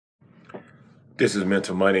This is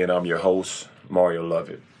Mental Money, and I'm your host, Mario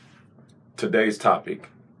Lovett. Today's topic,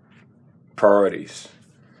 priorities.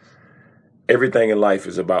 Everything in life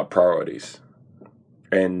is about priorities.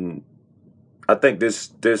 And I think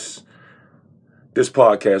this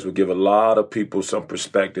podcast will give a lot of people some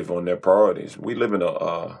perspective on their priorities. We live in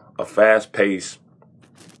a fast-paced,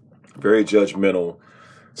 very judgmental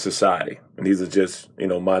society. And these are just,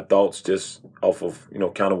 my thoughts just off of,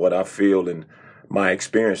 kind of what I feel and my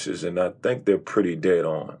experiences, and I think they're pretty dead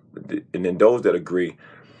on. And then those that agree,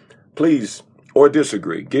 please, or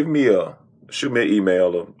disagree, shoot me an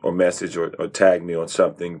email or message or tag me on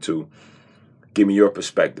something to give me your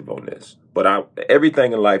perspective on this. But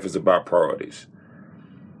everything in life is about priorities.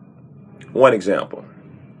 One example,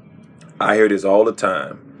 I hear this all the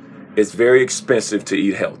time. It's very expensive to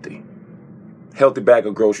eat healthy. Healthy bag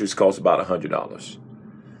of groceries costs about $100.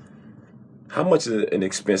 How much does an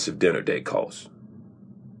expensive dinner date cost?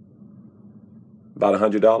 About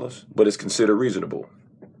 $100, but it's considered reasonable.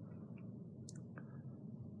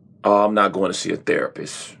 Oh, I'm not going to see a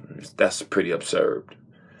therapist. That's pretty absurd.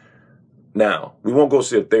 Now, we won't go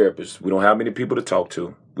see a therapist. We don't have many people to talk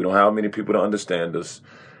to. We don't have many people to understand us.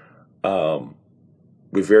 We're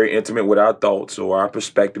very intimate with our thoughts or our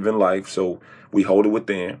perspective in life, so we hold it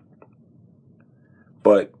within.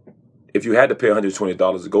 But if you had to pay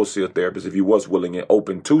 $120 to go see a therapist, if you was willing and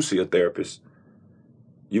open to see a therapist,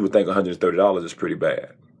 you would think $130 is pretty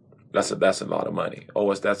bad. That's a lot of money.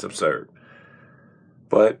 Oh, that's absurd.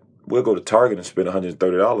 But we'll go to Target and spend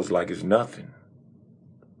 $130 like it's nothing.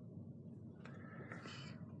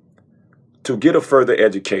 To get a further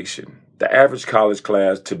education, the average college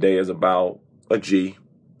class today is about a G.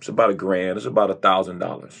 It's about $1,000. It's about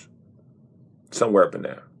 $1,000. Somewhere up in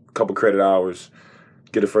there. A couple credit hours,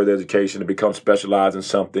 get a further education to become specialized in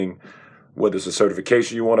something, whether it's a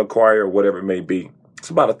certification you want to acquire or whatever it may be. It's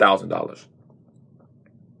about $1,000.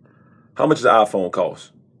 How much does an iPhone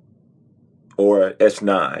cost? Or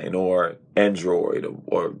S9 or Android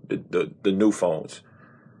or the new phones?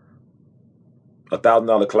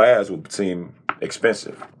 $1,000 class would seem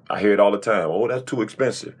expensive. I hear it all the time. Oh, that's too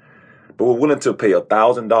expensive. But we're willing to pay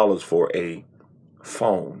 $1,000 for a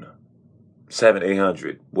phone. $700,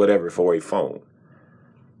 $800, whatever for a phone.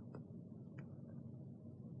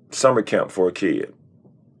 Summer camp for a kid.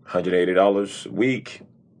 $180 a week,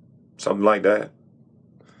 something like that.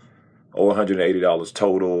 Or $180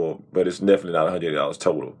 total, but it's definitely not $180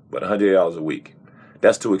 total, but $180 a week.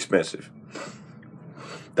 That's too expensive.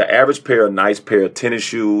 The average nice pair of tennis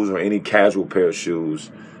shoes or any casual pair of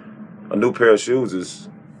shoes, a new pair of shoes is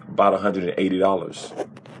about $180.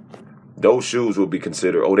 Those shoes will be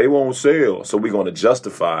considered, they won't sell, so we're going to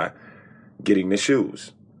justify getting the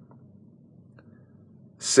shoes.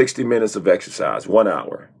 60 minutes of exercise, 1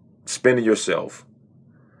 hour. Spending yourself.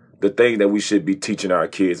 The thing that we should be teaching our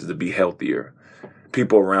kids is to be healthier.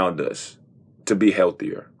 People around us to be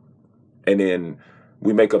healthier. And then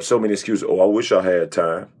we make up so many excuses. I wish I had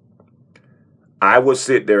time. I would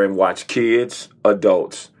sit there and watch kids,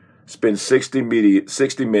 adults, spend 60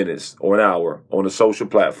 minutes or an hour on a social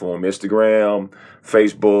platform, Instagram,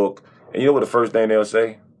 Facebook. And you know what the first thing they'll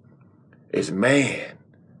say? Is, man,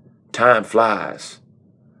 time flies.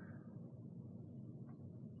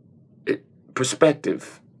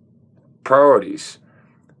 Perspective, priorities,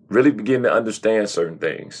 really begin to understand certain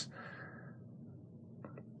things.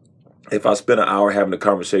 If I spend an hour having a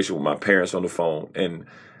conversation with my parents on the phone, and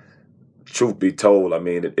truth be told,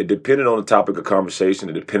 it depended on the topic of conversation,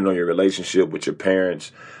 it depended on your relationship with your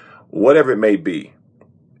parents, whatever it may be,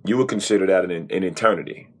 you would consider that an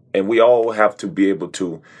eternity. And we all have to be able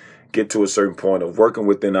to get to a certain point of working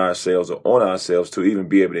within ourselves or on ourselves to even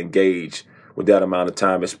be able to engage with that amount of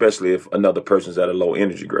time, especially if another person's at a low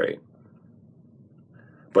energy grade.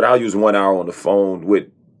 But I'll use 1 hour on the phone with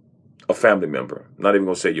a family member. I'm not even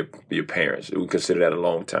going to say your parents. We consider that a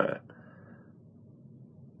long time.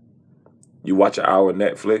 You watch an hour of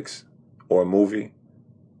Netflix or a movie,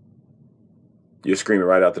 you're screaming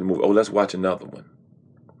right after the movie, let's watch another one.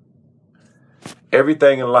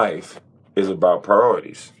 Everything in life is about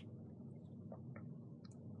priorities.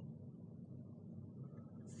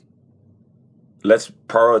 Let's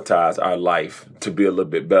prioritize our life to be a little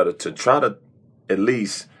bit better, to try to at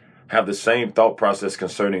least have the same thought process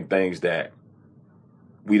concerning things that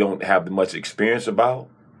we don't have much experience about,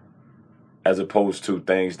 as opposed to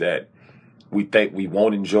things that we think we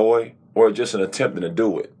won't enjoy or just an attempt to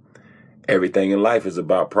do it. Everything in life is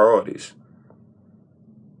about priorities.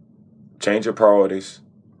 Change your priorities.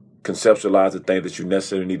 Conceptualize the things that you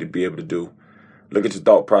necessarily need to be able to do. Look at your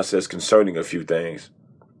thought process concerning a few things.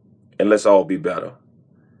 And let's all be better.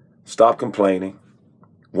 Stop complaining.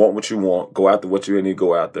 Want what you want. Go after what you need to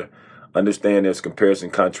go after. Understand there's comparison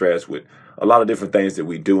contrast with a lot of different things that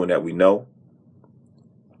we do and that we know.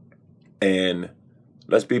 And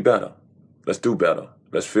let's be better. Let's do better.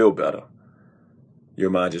 Let's feel better. Your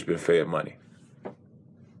mind just been fed money.